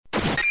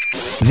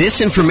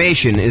This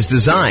information is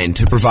designed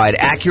to provide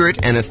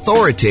accurate and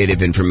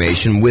authoritative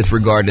information with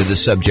regard to the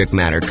subject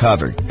matter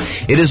covered.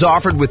 It is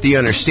offered with the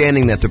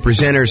understanding that the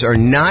presenters are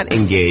not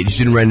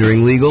engaged in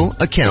rendering legal,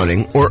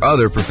 accounting, or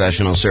other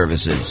professional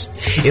services.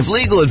 If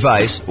legal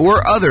advice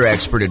or other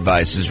expert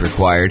advice is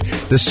required,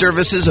 the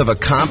services of a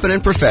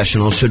competent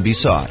professional should be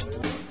sought.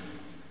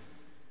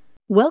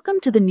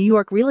 Welcome to the New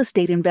York Real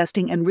Estate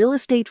Investing and Real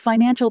Estate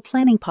Financial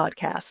Planning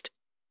Podcast.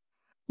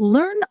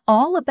 Learn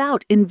all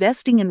about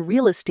investing in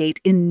real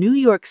estate in New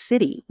York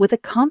City with a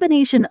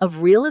combination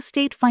of real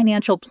estate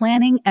financial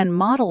planning and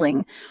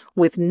modeling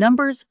with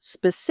numbers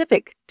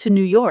specific to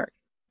New York,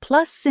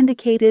 plus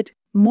syndicated,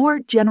 more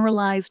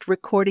generalized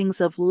recordings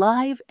of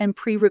live and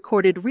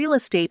pre-recorded real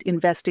estate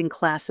investing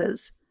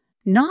classes.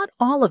 Not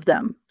all of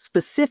them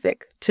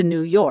specific to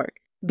New York.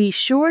 Be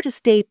sure to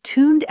stay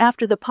tuned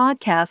after the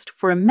podcast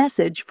for a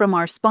message from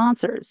our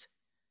sponsors.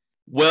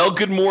 Well,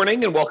 good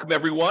morning and welcome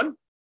everyone.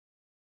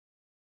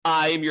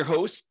 I am your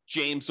host,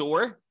 James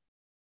Orr,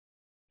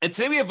 and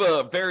today we have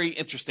a very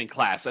interesting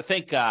class. I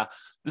think this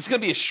is going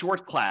to be a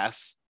short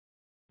class,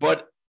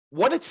 but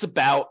what it's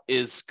about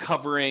is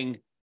covering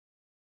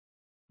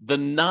the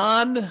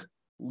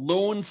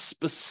non-loan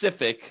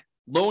specific,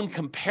 loan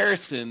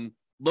comparison,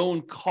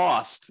 loan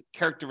cost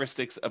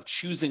characteristics of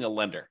choosing a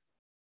lender.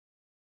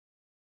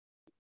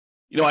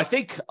 You know, I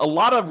think a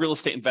lot of real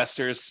estate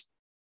investors,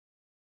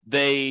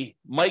 they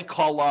might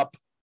call up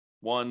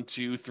 1,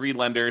 2, 3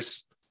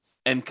 lenders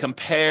and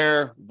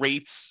compare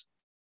rates,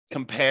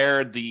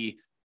 compare the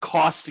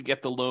cost to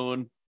get the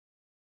loan.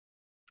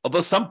 Although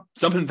some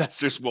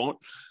investors won't.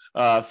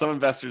 Some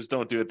investors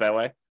don't do it that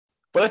way.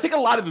 But I think a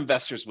lot of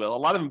investors will. A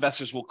lot of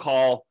investors will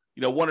call,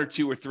 1 or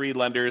 2 or 3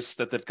 lenders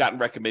that they've gotten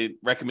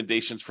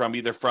recommendations from,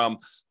 either from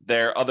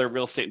their other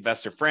real estate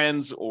investor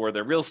friends or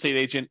their real estate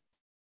agent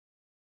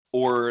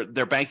or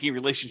their banking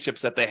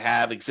relationships that they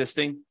have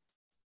existing.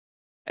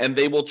 And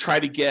they will try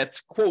to get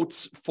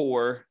quotes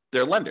for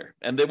their lender.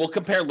 And they will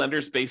compare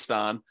lenders based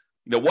on,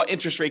 what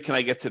interest rate can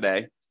I get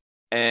today?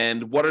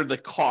 And what are the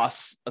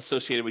costs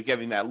associated with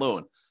getting that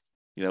loan?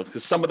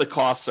 Because some of the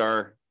costs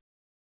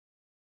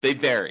they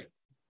vary.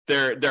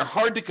 They're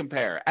hard to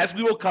compare, as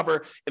we will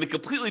cover in a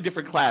completely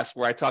different class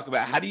where I talk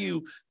about how do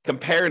you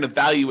compare and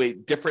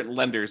evaluate different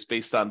lenders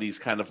based on these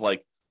kind of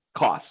like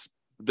costs.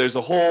 There's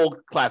a whole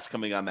class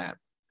coming on that.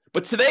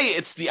 But today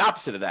it's the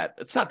opposite of that.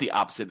 It's not the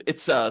opposite.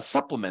 It's a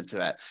supplement to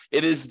that.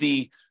 It is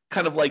the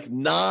kind of like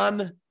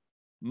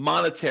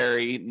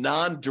non-monetary,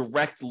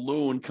 non-direct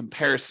loan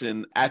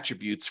comparison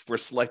attributes for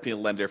selecting a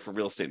lender for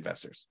real estate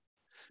investors.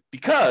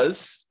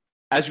 Because,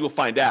 as you will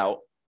find out,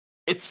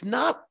 it's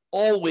not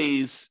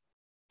always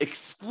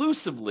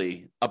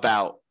exclusively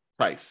about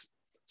price.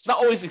 It's not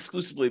always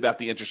exclusively about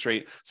the interest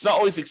rate. It's not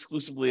always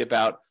exclusively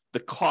about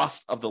the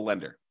cost of the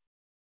lender.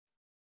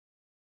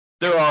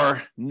 There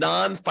are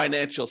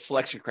non-financial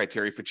selection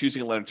criteria for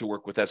choosing a lender to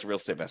work with as a real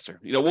estate investor.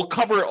 We'll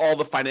cover all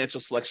the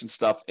financial selection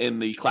stuff in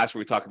the class where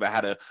we talk about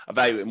how to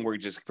evaluate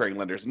mortgages comparing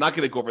lenders. I'm not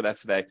going to go over that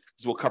today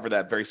because we'll cover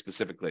that very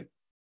specifically.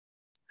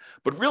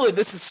 But really,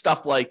 this is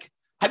stuff like,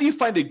 how do you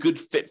find a good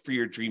fit for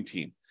your dream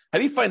team? How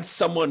do you find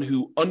someone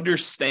who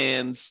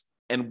understands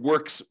and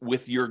works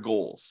with your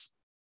goals,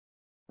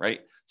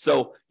 right?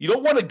 So you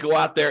don't want to go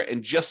out there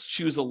and just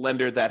choose a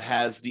lender that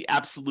has the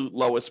absolute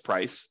lowest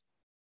price.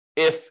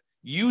 If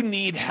you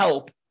need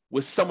help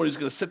with someone who's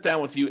going to sit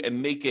down with you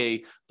and make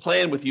a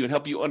plan with you and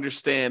help you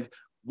understand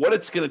what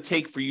it's going to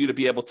take for you to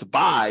be able to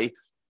buy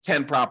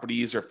 10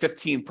 properties or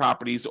 15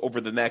 properties over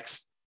the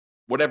next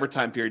whatever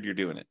time period you're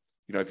doing it.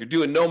 If you're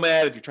doing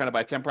Nomad, if you're trying to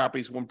buy 10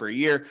 properties, 1 per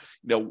year,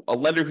 a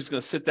lender who's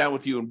going to sit down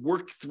with you and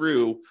work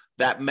through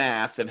that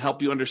math and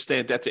help you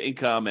understand debt to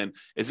income. And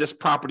is this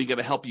property going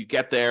to help you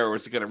get there? Or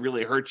is it going to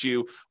really hurt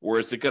you? Or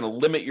is it going to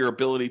limit your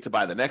ability to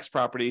buy the next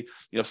property?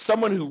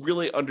 Someone who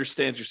really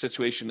understands your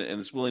situation and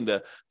is willing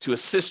to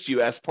assist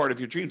you as part of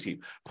your dream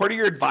team, part of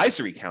your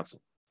advisory council.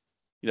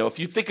 If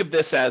you think of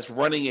this as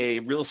running a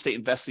real estate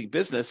investing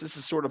business, this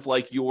is sort of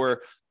like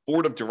your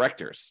board of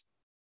directors.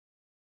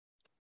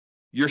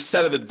 Your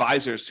set of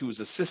advisors who is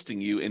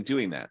assisting you in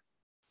doing that.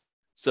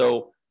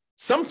 So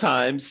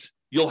sometimes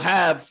you'll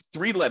have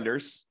 3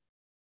 lenders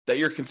that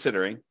you're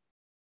considering,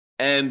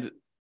 and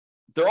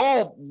they're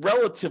all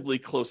relatively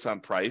close on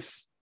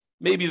price.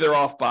 Maybe they're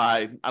off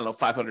by,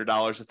 $500,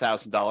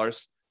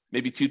 $1,000,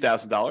 maybe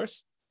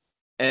 $2,000.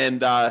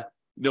 And,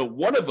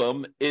 one of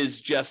them is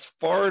just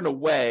far and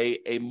away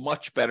a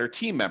much better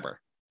team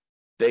member.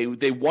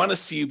 They want to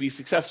see you be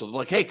successful. They're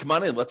like, hey, come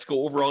on in. Let's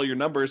go over all your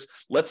numbers.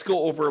 Let's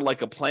go over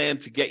like a plan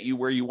to get you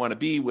where you want to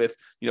be with,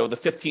 the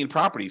 15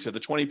 properties or the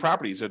 20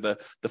 properties or the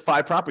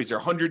 5 properties or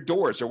 100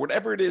 doors or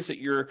whatever it is that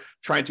you're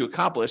trying to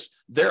accomplish.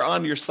 They're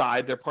on your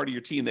side. They're part of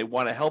your team. They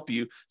want to help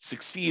you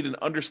succeed and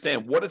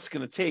understand what it's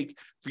going to take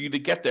for you to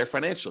get there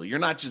financially. You're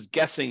not just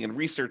guessing and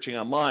researching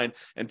online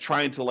and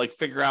trying to like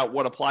figure out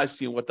what applies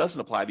to you and what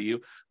doesn't apply to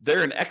you.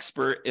 They're an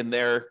expert in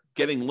their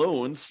getting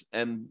loans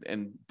and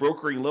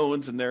brokering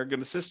loans, and they're going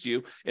to assist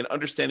you in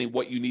understanding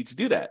what you need to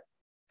do that.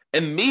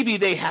 And maybe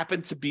they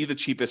happen to be the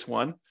cheapest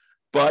one,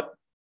 but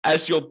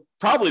as you'll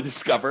probably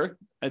discover,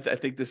 I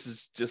think this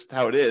is just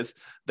how it is,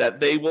 that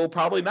they will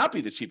probably not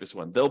be the cheapest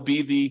one. They'll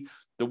be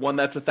the one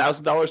that's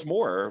 $1,000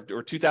 more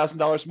or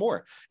 $2,000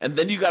 more. And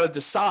then you got to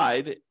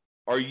decide,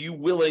 are you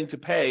willing to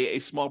pay a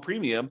small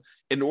premium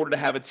in order to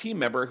have a team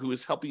member who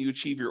is helping you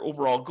achieve your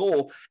overall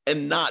goal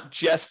and not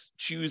just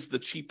choose the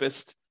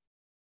cheapest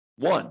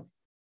one?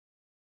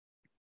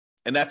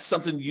 And that's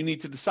something you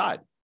need to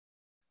decide.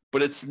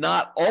 But it's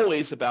not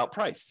always about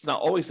price. It's not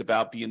always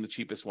about being the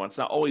cheapest one. It's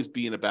not always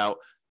being about,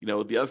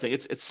 the other thing.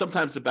 It's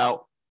sometimes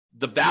about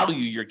the value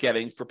you're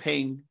getting for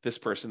paying this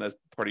person as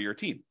part of your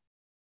team.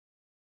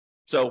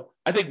 So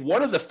I think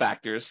one of the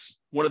factors,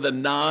 one of the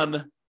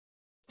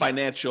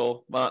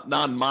non-financial,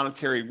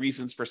 non-monetary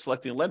reasons for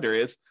selecting a lender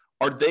is,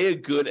 are they a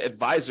good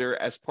advisor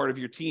as part of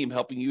your team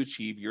helping you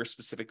achieve your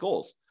specific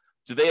goals?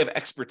 Do they have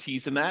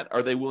expertise in that?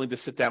 Are they willing to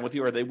sit down with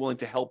you? Are they willing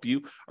to help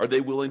you? Are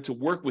they willing to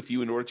work with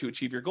you in order to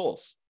achieve your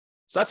goals?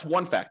 So that's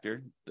one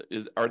factor.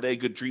 Are they a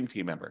good dream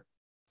team member?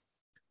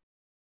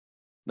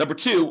 Number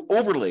two,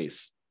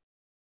 overlays.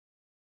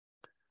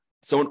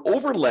 So an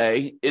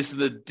overlay is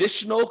an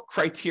additional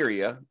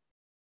criteria,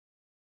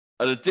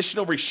 an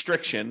additional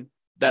restriction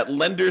that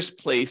lenders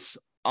place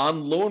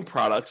on loan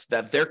products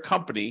that their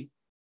company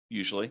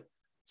usually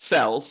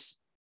sells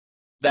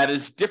that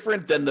is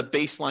different than the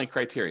baseline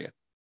criteria.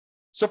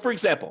 So for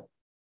example,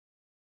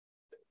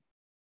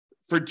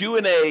 for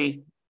doing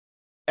a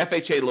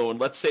FHA loan,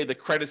 let's say the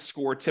credit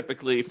score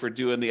typically for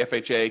doing the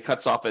FHA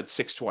cuts off at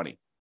 620.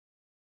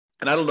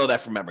 And I don't know that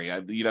from memory.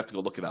 You'd have to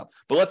go look it up.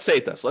 But let's say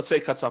it does. Let's say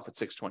it cuts off at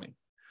 620.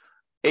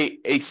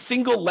 A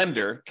single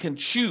lender can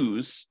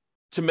choose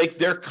to make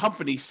their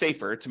company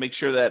safer, to make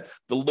sure that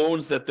the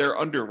loans that they're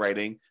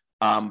underwriting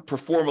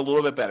perform a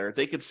little bit better.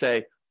 They could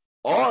say,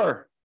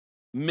 our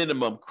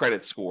minimum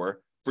credit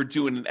score for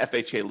doing an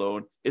FHA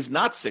loan is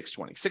not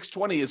 620.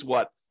 620 is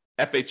what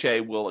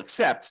FHA will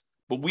accept,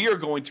 but we are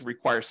going to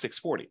require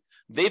 640.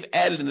 They've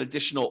added an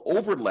additional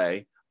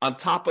overlay on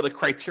top of the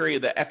criteria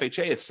that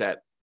FHA has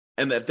set,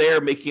 and that they're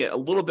making it a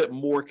little bit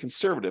more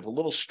conservative, a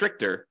little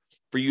stricter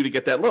for you to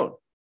get that loan.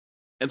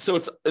 And so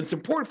it's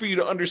important for you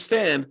to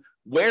understand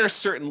where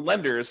certain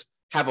lenders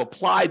have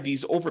applied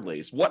these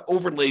overlays, what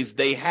overlays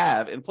they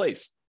have in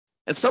place.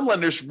 And some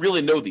lenders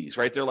really know these,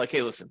 right? They're like,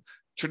 hey, listen,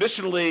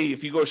 traditionally,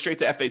 if you go straight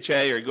to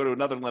FHA or you go to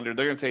another lender,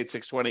 they're going to say it's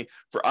 620.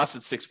 For us,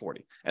 it's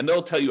 640. And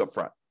they'll tell you up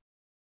front.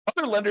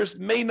 Other lenders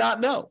may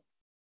not know.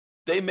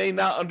 They may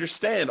not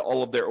understand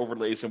all of their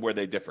overlays and where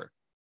they differ,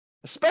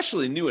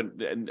 especially new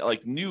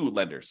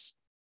lenders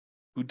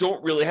who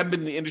haven't been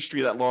in the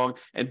industry that long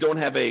and don't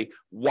have a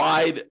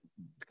wide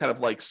kind of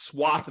like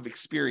swath of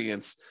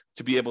experience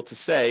to be able to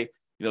say,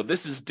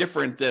 this is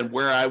different than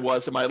where I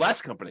was in my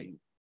last company.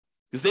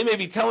 Because they may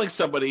be telling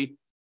somebody,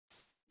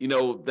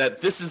 that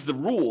this is the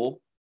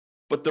rule,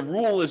 but the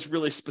rule is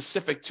really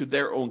specific to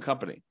their own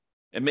company.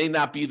 It may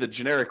not be the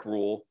generic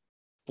rule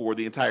for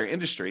the entire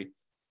industry,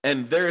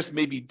 and theirs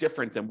may be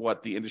different than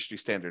what the industry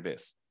standard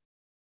is.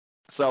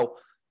 So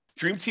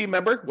dream team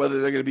member, whether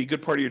they're going to be a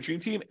good part of your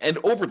dream team, and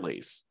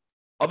overlays.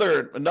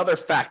 Another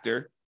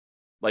factor,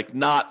 like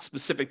not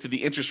specific to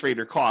the interest rate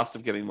or cost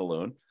of getting the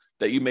loan,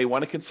 that you may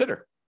want to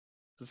consider.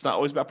 It's not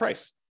always about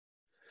price.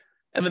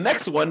 And the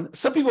next one,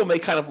 some people may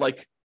kind of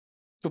like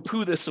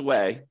poo-poo this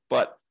away,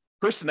 but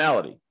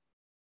personality.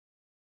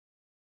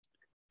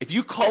 If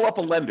you call up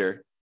a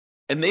lender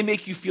and they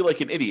make you feel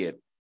like an idiot,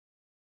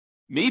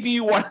 maybe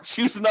you want to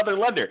choose another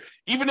lender,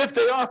 even if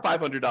they are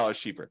 $500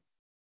 cheaper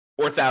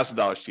or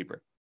 $1,000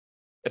 cheaper.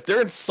 If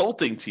they're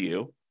insulting to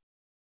you,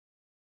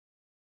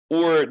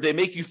 or they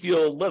make you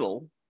feel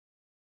little,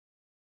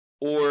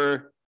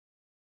 or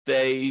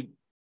they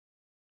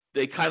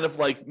kind of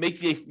like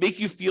make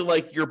you feel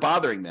like you're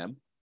bothering them,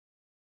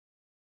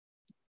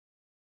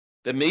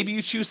 then maybe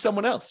you choose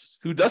someone else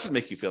who doesn't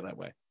make you feel that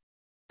way.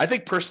 I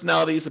think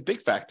personality is a big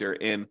factor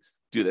in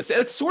do this.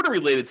 And it's sort of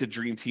related to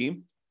Dream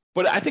Team,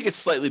 but I think it's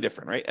slightly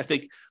different, right? I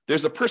think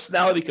there's a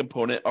personality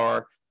component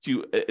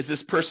is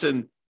this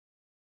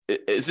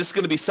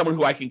going to be someone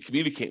who I can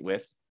communicate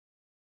with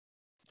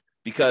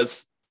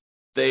because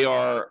they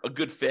are a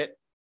good fit,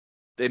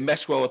 they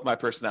mesh well with my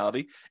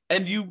personality,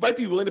 and you might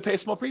be willing to pay a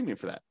small premium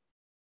for that.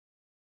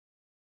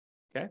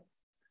 Okay?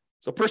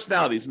 So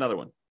personality is another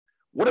one.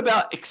 What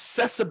about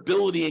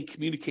accessibility and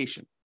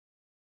communication?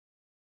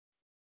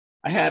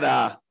 I had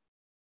a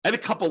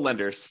couple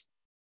lenders.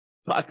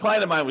 A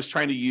client of mine was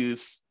trying to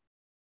use,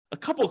 a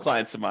couple of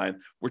clients of mine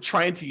were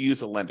trying to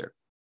use a lender.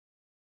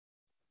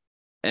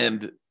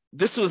 And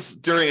this was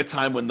during a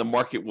time when the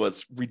market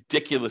was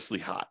ridiculously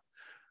hot.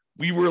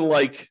 We were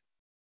like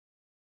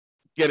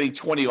getting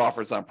 20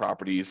 offers on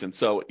properties. And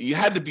so you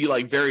had to be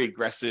like very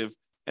aggressive.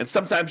 And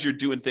sometimes you're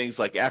doing things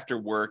like after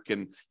work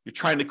and you're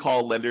trying to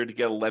call a lender to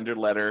get a lender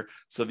letter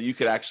so that you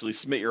could actually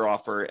submit your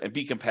offer and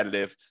be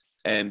competitive.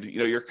 And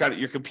you're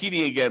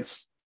competing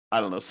against,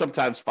 I don't know,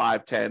 sometimes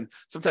 5, 10,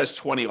 sometimes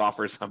 20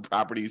 offers on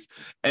properties.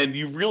 And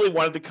you really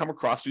wanted to come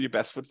across with your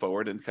best foot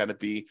forward and kind of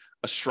be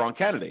a strong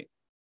candidate.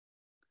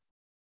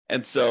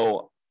 And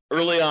so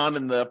early on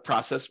in the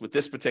process with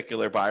this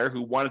particular buyer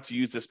who wanted to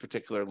use this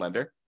particular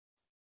lender,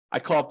 I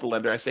call up the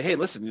lender. I say, hey,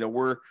 listen,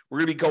 we're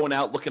going to be going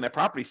out looking at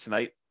properties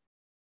tonight.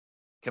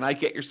 Can I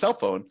get your cell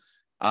phone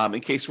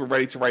in case we're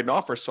ready to write an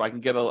offer so I can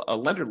get a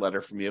lender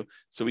letter from you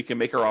so we can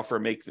make our offer,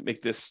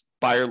 make this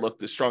buyer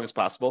look as strong as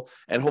possible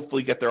and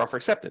hopefully get their offer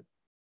accepted?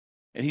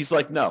 And he's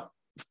like, no,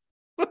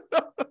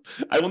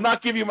 I will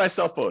not give you my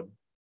cell phone.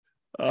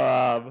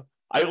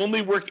 I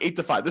only work 8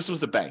 to 5. This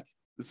was a bank.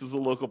 This was a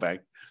local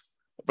bank.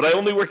 But I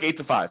only work 8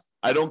 to 5.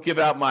 I don't give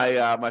out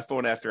my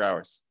phone after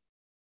hours.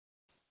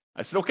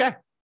 I said, okay.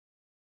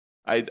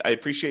 I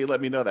appreciate you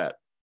letting me know that.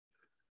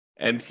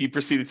 And he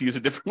proceeded to use a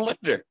different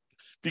lender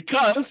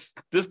because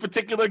this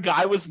particular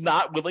guy was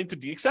not willing to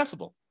be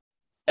accessible.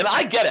 And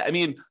I get it. I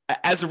mean,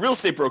 as a real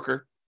estate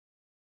broker,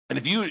 and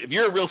if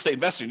you're a real estate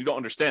investor and you don't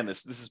understand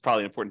this is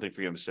probably an important thing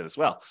for you to understand as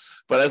well.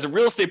 But as a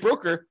real estate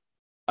broker,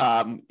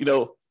 I'll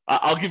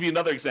give you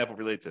another example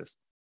related to this.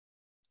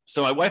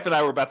 So my wife and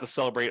I were about to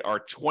celebrate our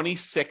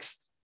 26th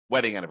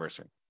wedding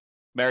anniversary.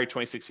 Married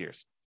 26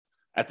 years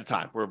at the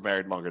time. We're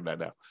married longer than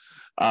that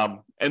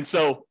now. And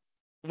so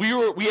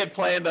we had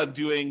planned on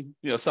doing,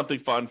 something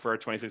fun for our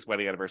 26th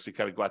wedding anniversary,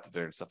 kind of go out to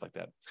dinner and stuff like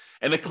that.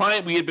 And the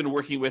client we had been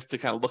working with to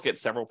kind of look at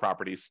several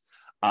properties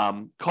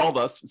called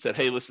us and said,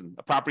 hey, listen,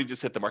 a property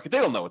just hit the market. They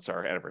don't know it's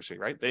our anniversary,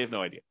 right? They have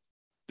no idea.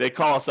 They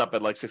call us up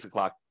at like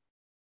 6:00.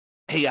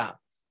 Hey,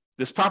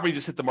 this property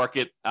just hit the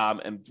market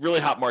and really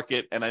hot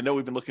market. And I know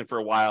we've been looking for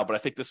a while, but I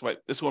think this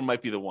one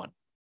might be the one.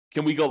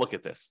 Can we go look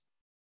at this?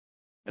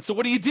 And so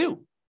what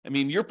do? I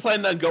mean, you're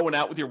planning on going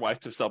out with your wife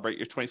to celebrate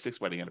your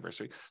 26th wedding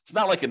anniversary. It's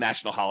not like a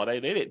national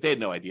holiday. They had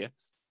no idea.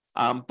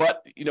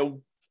 But,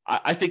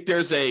 I think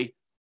there's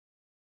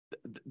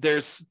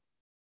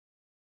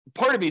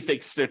part of me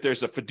thinks that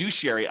there's a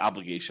fiduciary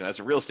obligation as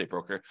a real estate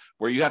broker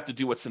where you have to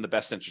do what's in the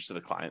best interest of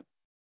the client.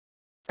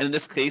 And in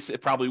this case,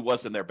 it probably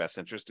was in their best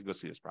interest to go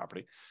see this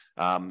property.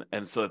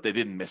 And so that they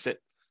didn't miss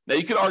it. Now,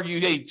 you could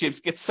argue, hey, James,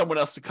 get someone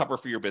else to cover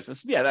for your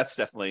business. Yeah, that's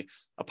definitely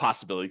a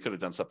possibility. You could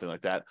have done something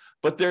like that.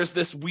 But there's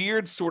this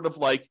weird sort of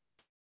like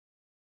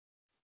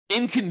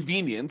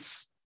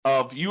inconvenience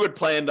of you had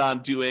planned on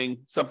doing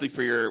something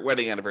for your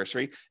wedding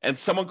anniversary, and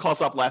someone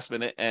calls up last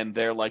minute and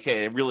they're like,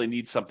 hey, I really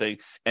need something,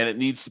 and it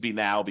needs to be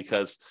now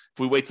because if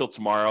we wait till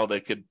tomorrow, they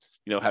could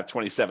have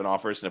 27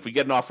 offers. And if we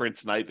get an offer in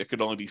tonight, there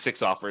could only be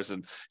 6 offers.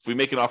 And if we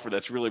make an offer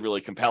that's really, really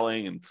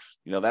compelling and,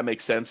 that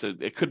makes sense,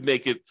 it could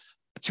make it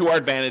to our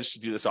advantage to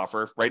do this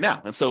offer right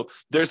now. And so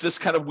there's this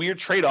kind of weird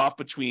trade-off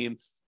between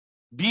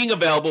being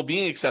available,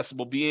 being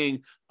accessible,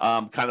 being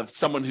kind of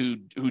someone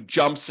who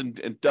jumps and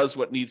does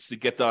what needs to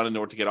get done in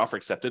order to get offer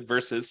accepted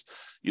versus,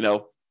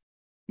 nope,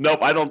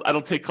 I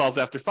don't take calls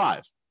after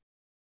 5.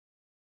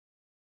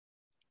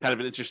 Kind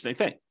of an interesting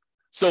thing.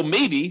 So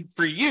maybe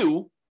for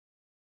you,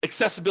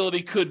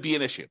 accessibility could be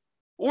an issue,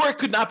 or it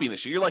could not be an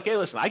issue. You're like, hey,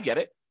 listen, I get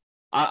it.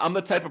 I'm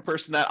the type of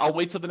person that I'll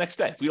wait till the next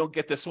day. If we don't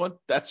get this one,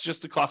 that's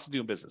just the cost of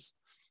doing business.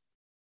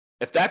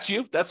 If that's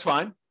you, that's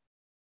fine.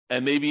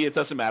 And maybe it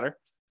doesn't matter.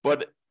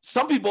 But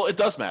some people, it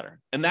does matter.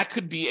 And that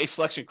could be a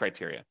selection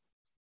criteria.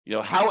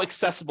 How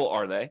accessible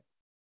are they?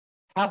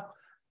 How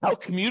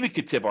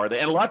communicative are they?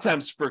 And a lot of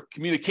times for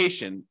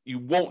communication, you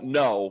won't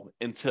know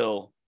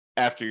until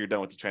after you're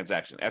done with the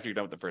transaction, after you're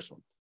done with the first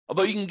one.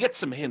 Although you can get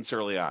some hints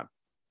early on.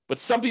 But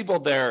some people,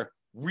 they're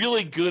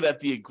really good at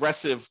the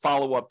aggressive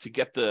follow-up to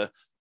get the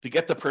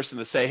person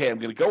to say, hey, I'm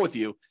going to go with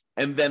you.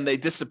 And then they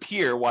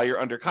disappear while you're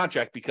under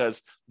contract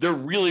because they're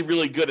really,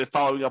 really good at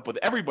following up with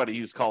everybody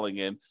who's calling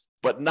in,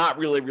 but not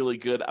really, really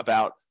good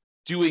about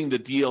doing the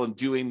deal and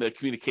doing the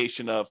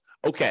communication of,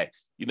 okay,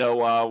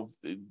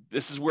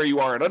 this is where you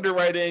are in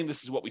underwriting.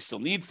 This is what we still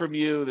need from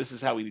you. This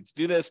is how we need to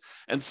do this.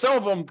 And some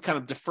of them kind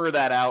of refer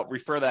that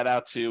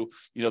out to,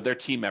 their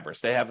team members.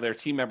 They have their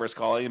team members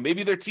calling, and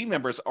maybe their team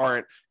members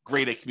aren't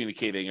great at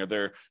communicating, or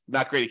they're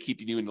not great at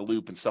keeping you in the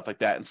loop and stuff like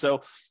that. And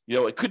so,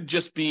 it could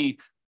just be,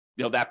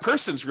 that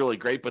person's really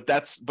great, but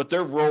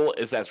their role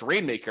is as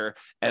rainmaker,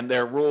 and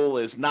their role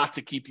is not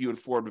to keep you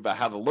informed about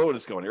how the loan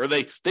is going, or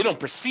they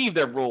don't perceive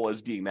their role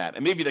as being that.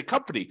 And maybe the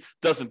company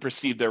doesn't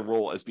perceive their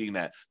role as being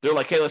that. They're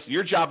like, hey, listen,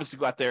 your job is to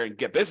go out there and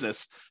get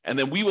business, and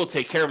then we will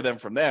take care of them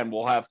from them.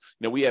 We'll have,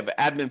 we have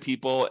admin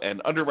people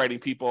and underwriting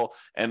people,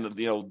 and,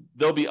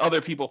 there'll be other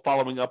people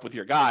following up with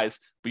your guys,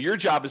 but your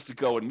job is to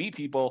go and meet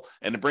people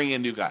and to bring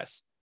in new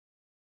guys.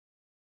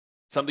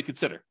 Something to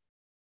consider.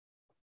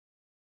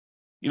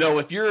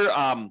 If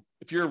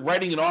you're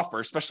writing an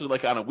offer, especially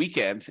like on a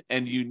weekend,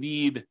 and you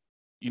need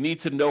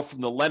to know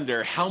from the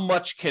lender how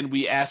much can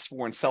we ask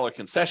for in seller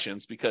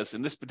concessions, because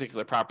in this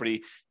particular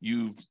property,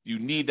 you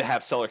need to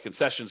have seller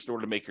concessions in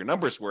order to make your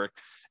numbers work,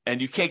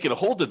 and you can't get a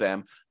hold of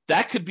them,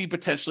 that could be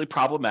potentially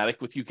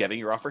problematic with you getting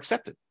your offer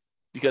accepted,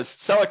 because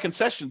seller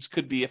concessions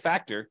could be a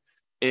factor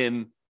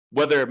in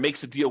whether it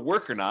makes a deal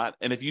work or not.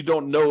 And if you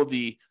don't know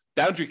the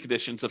boundary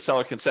conditions of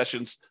seller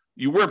concessions,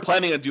 you weren't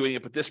planning on doing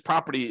it, but this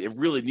property, it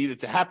really needed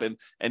to happen,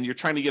 and you're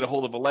trying to get a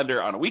hold of a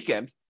lender on a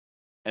weekend,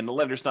 and the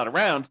lender's not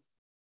around,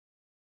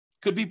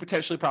 could be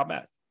potentially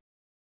problematic.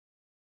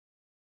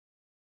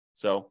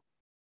 So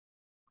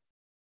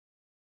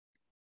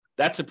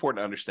That's important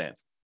to understand.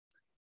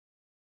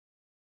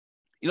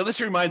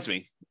 This reminds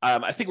me,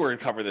 I think we're going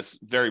to cover this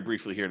very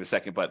briefly here in a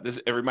second, but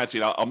it reminds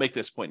me, I'll make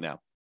this point now.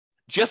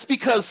 Just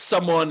because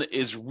someone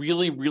is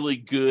really, really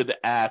good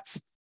at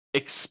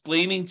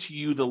explaining to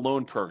you the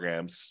loan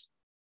programs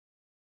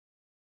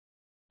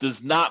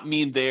does not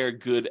mean they're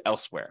good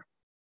elsewhere.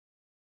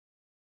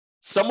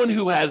 Someone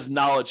who has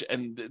knowledge,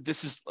 and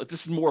this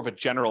is more of a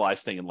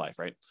generalized thing in life,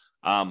 right?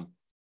 I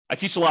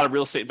teach a lot of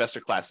real estate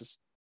investor classes.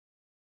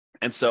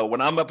 And so when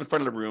I'm up in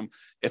front of the room,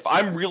 if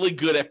I'm really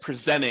good at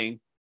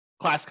presenting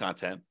class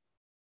content,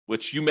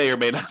 which you may or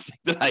may not think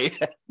that I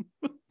am,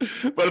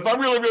 but if I'm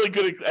really, really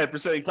good at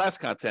presenting class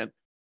content,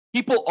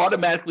 people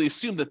automatically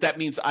assume that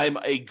means I'm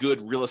a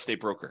good real estate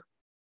broker,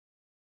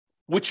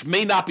 which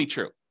may not be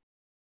true.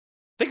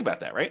 Think about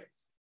that, right?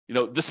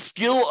 The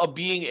skill of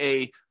being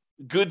a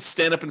good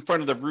stand up in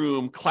front of the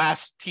room,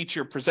 class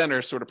teacher,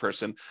 presenter sort of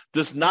person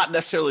does not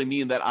necessarily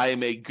mean that I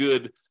am a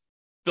good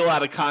fill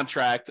out a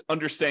contract,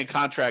 understand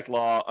contract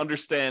law,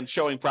 understand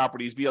showing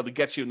properties, be able to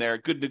get you in there,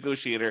 good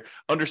negotiator,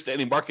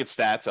 understanding market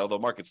stats, although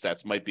market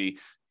stats might be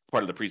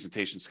part of the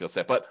presentation skill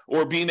set,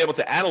 or being able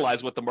to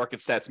analyze what the market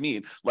stats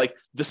mean. Like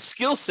the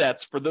skill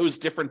sets for those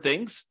different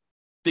things,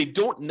 they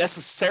don't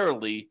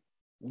necessarily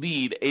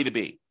lead A to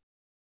B.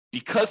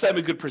 Because I'm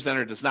a good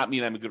presenter does not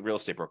mean I'm a good real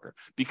estate broker.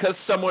 Because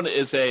someone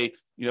is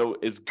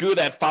is good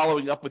at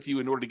following up with you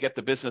in order to get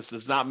the business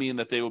does not mean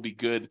that they will be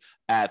good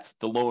at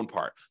the loan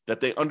part, that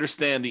they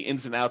understand the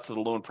ins and outs of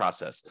the loan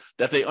process,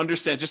 that they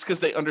understand, just because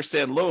they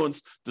understand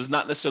loans does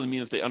not necessarily mean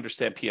that they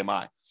understand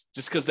PMI.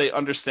 Just because they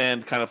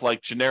understand kind of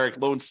like generic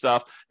loan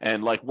stuff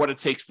and like what it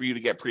takes for you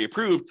to get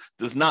pre-approved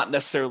does not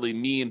necessarily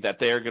mean that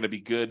they are going to be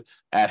good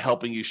at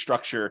helping you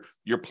structure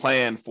your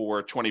plan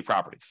for 20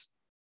 properties.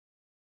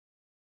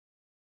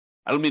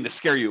 I don't mean to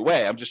scare you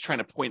away. I'm just trying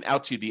to point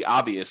out to you the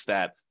obvious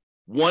that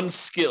one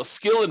skill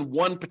in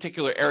one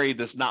particular area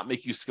does not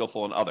make you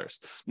skillful in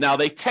others. Now,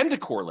 they tend to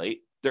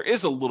correlate. There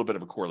is a little bit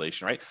of a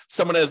correlation, right?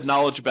 Someone has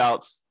knowledge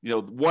about,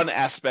 one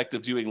aspect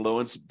of doing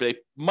loans, they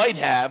might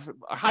have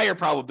a higher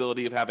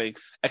probability of having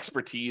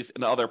expertise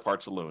in other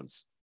parts of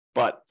loans.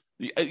 But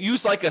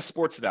use like a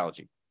sports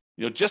analogy.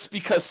 Just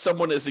because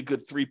someone is a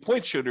good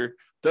three-point shooter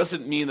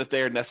doesn't mean that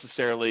they are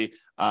necessarily,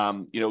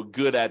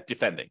 good at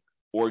defending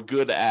or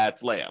good at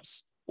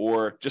layups,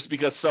 or just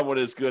because someone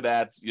is good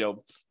at,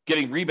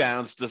 getting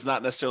rebounds does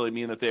not necessarily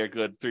mean that they're a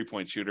good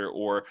three-point shooter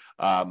or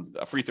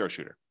a free throw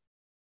shooter,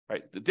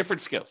 right? The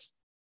different skills.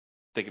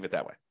 Think of it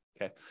that way,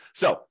 okay?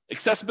 So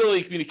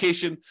accessibility,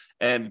 communication,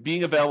 and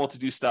being available to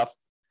do stuff.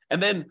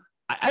 And then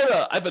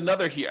I have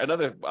another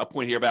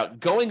point here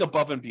about going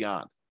above and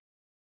beyond.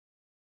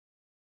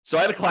 So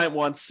I had a client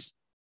once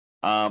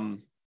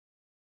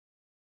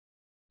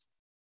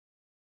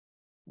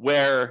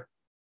where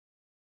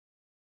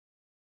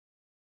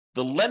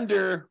the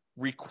lender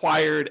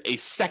required a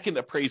second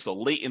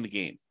appraisal late in the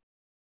game.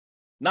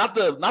 Not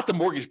the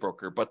mortgage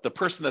broker, but the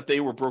person that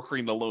they were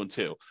brokering the loan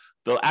to,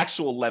 the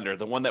actual lender,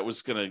 the one that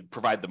was going to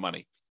provide the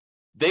money.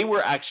 They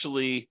were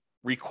actually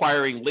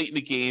requiring late in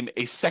the game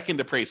a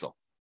second appraisal.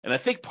 And I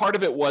think part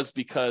of it was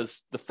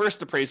because the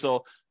first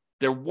appraisal,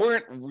 there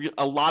weren't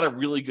a lot of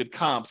really good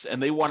comps,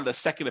 and they wanted a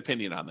second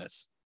opinion on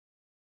this.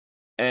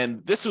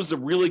 And this was a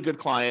really good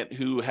client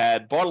who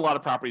had bought a lot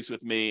of properties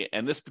with me,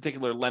 and this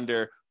particular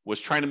lender was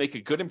trying to make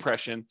a good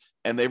impression,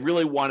 and they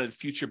really wanted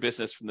future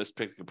business from this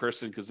particular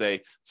person because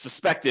they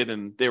suspected,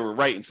 and they were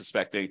right in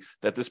suspecting,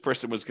 that this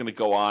person was going to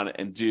go on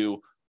and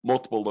do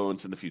multiple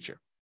loans in the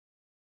future.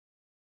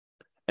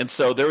 And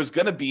so there was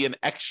going to be an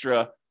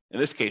extra, in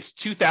this case,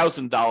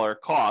 $2,000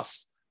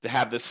 cost to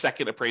have this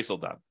second appraisal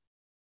done.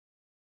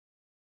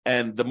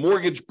 And the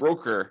mortgage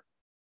broker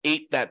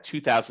ate that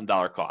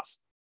 $2,000 cost.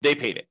 They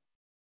paid it.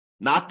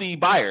 Not the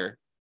buyer,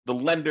 the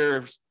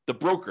lender, the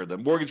broker, the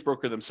mortgage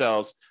broker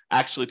themselves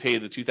actually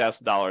paid the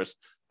 $2,000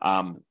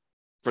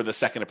 for the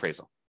second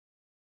appraisal.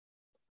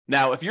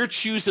 Now, if you're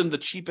choosing the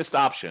cheapest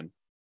option,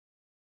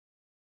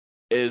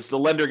 is the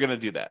lender going to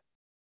do that?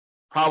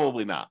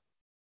 Probably not.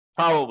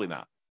 Probably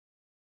not.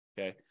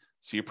 Okay.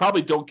 So you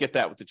probably don't get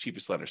that with the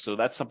cheapest lender. So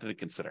that's something to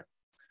consider.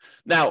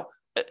 Now,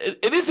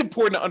 it is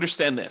important to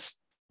understand this.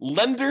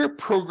 Lender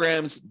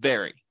programs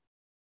vary.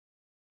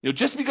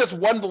 Just because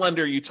one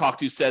lender you talk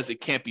to says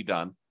it can't be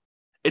done,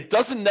 it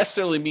doesn't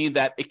necessarily mean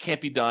that it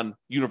can't be done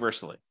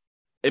universally.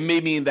 It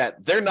may mean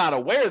that they're not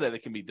aware that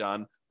it can be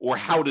done or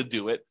how to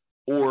do it,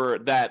 or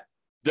that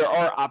there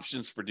are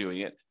options for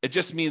doing it. It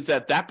just means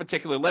that that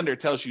particular lender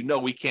tells you, no,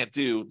 we can't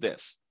do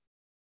this.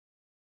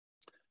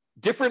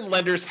 Different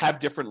lenders have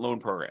different loan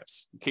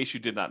programs, in case you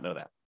did not know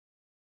that.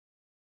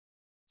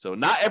 So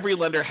not every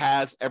lender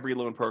has every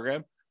loan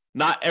program.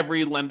 Not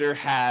every lender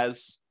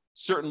has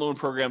certain loan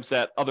programs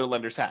that other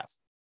lenders have.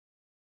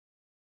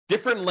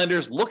 Different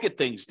lenders look at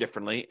things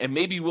differently and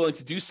may be willing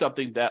to do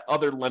something that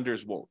other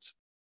lenders won't.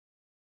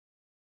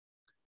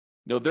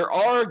 There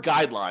are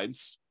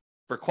guidelines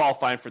for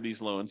qualifying for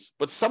these loans,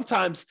 but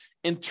sometimes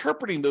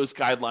interpreting those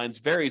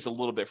guidelines varies a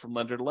little bit from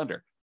lender to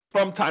lender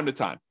from time to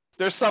time.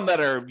 There's some that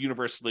are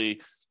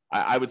universally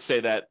I would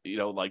say that,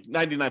 like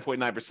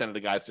 99.9% of the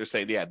guys, they're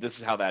saying, yeah, this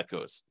is how that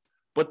goes.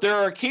 But there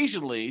are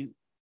occasionally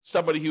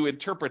somebody who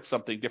interprets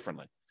something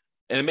differently.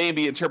 And it may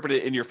be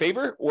interpreted in your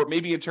favor, or it may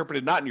be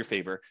interpreted not in your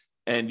favor.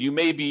 And you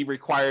may be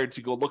required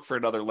to go look for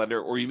another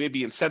lender, or you may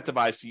be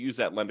incentivized to use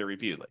that lender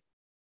repeatedly.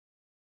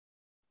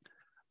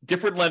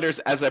 Different lenders,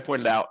 as I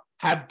pointed out,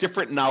 have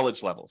different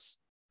knowledge levels.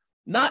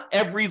 Not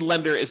every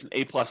lender is an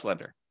A+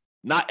 lender.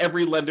 Not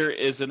every lender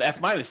is an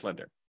F-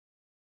 lender.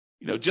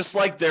 Just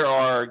like there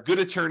are good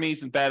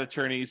attorneys and bad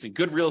attorneys, and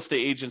good real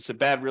estate agents and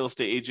bad real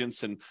estate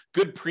agents, and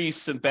good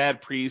priests and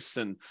bad priests,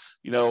 and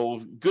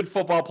good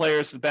football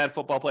players and bad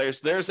football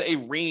players, there's a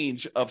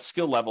range of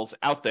skill levels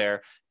out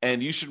there,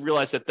 and you should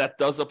realize that that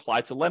does apply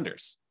to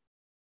lenders.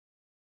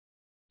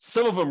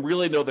 Some of them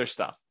really know their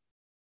stuff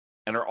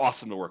and are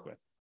awesome to work with.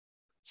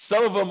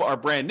 Some of them are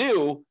brand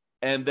new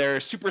and they're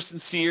super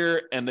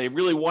sincere and they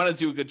really want to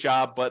do a good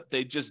job, but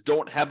they just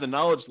don't have the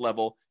knowledge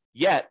level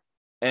yet.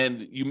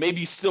 And you may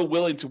be still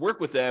willing to work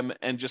with them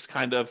and just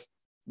kind of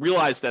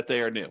realize that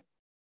they are new.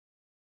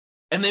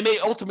 And they may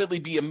ultimately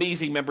be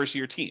amazing members of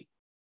your team.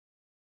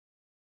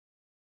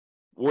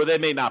 Or they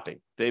may not be.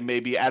 They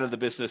may be out of the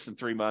business in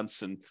 3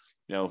 months, and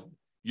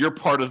you're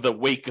part of the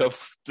wake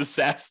of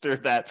disaster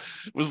that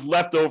was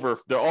left over,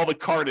 all the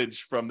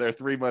carnage from their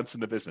 3 months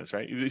in the business,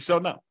 right? You just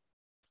don't know.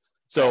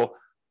 So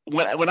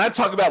when I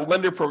talk about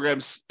lender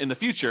programs in the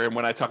future, and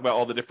when I talk about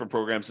all the different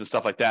programs and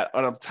stuff like that,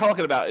 what I'm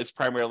talking about is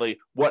primarily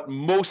what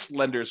most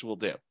lenders will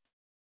do.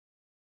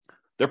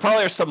 There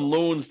probably are some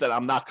loans that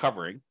I'm not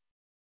covering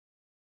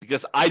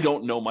because I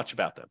don't know much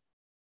about them.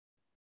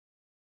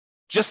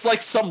 Just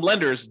like some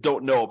lenders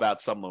don't know about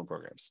some loan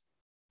programs.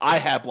 I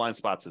have blind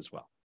spots as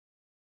well.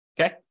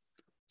 Okay?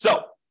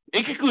 So,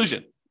 in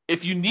conclusion,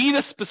 if you need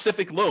a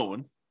specific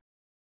loan,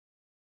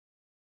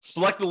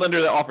 select the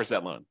lender that offers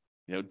that loan.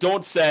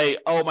 Don't say,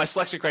 oh, my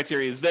selection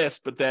criteria is this,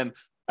 but then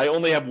I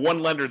only have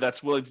one lender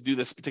that's willing to do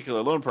this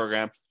particular loan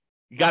program.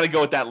 You got to go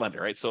with that lender,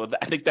 right? So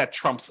I think that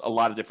trumps a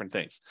lot of different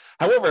things.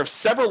 However, if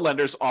several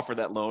lenders offer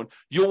that loan,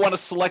 you'll want to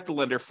select the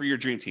lender for your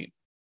dream team.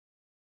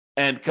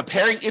 And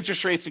comparing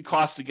interest rates and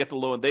costs to get the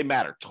loan, they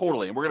matter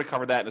totally. And we're going to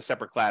cover that in a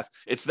separate class.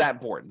 It's that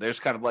important. There's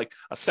kind of like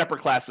a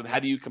separate class of how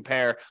do you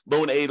compare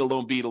loan A to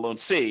loan B to loan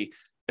C,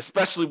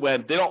 especially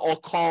when they don't all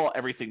call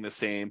everything the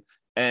same.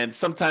 And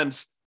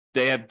sometimes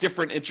they have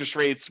different interest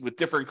rates with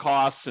different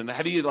costs. And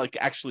how do you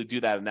actually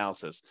do that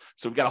analysis?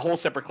 So we've got a whole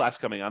separate class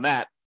coming on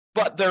that.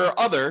 But there are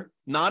other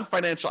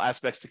non-financial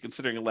aspects to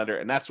considering a lender,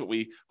 and that's what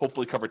we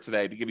hopefully covered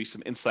today to give you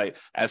some insight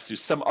as to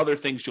some other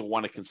things you'll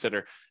want to consider.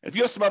 And if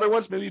you have some other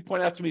ones, maybe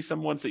point out to me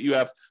some ones that you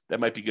have that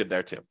might be good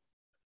there too.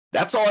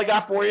 That's all I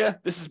got for you.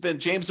 This has been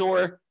James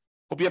Orr.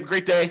 Hope you have a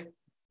great day.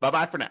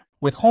 Bye-bye for now.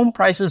 With home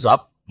prices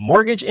up,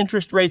 mortgage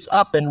interest rates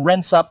up, and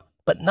rents up,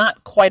 but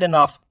not quite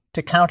enough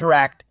to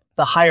counteract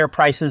the higher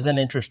prices and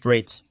interest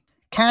rates,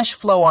 cash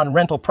flow on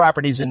rental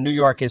properties in New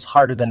York is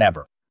harder than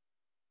ever.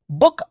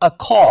 Book a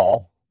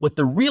call with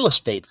the Real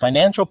Estate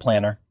Financial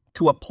Planner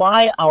to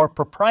apply our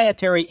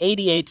proprietary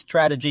 88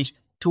 strategies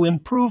to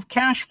improve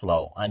cash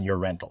flow on your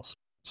rentals.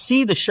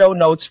 See the show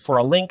notes for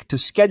a link to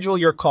schedule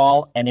your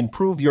call and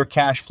improve your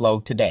cash flow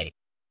today.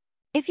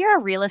 If you're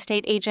a real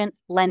estate agent,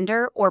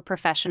 lender, or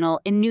professional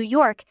in New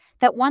York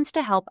that wants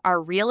to help our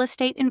real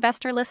estate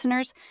investor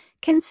listeners,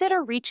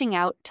 consider reaching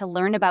out to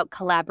learn about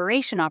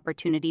collaboration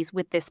opportunities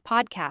with this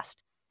podcast.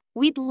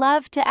 We'd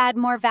love to add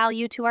more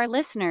value to our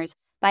listeners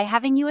by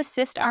having you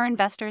assist our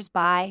investors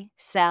buy,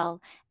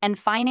 sell, and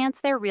finance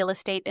their real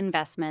estate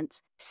investments.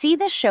 See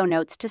the show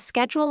notes to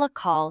schedule a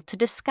call to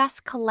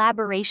discuss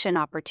collaboration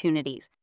opportunities.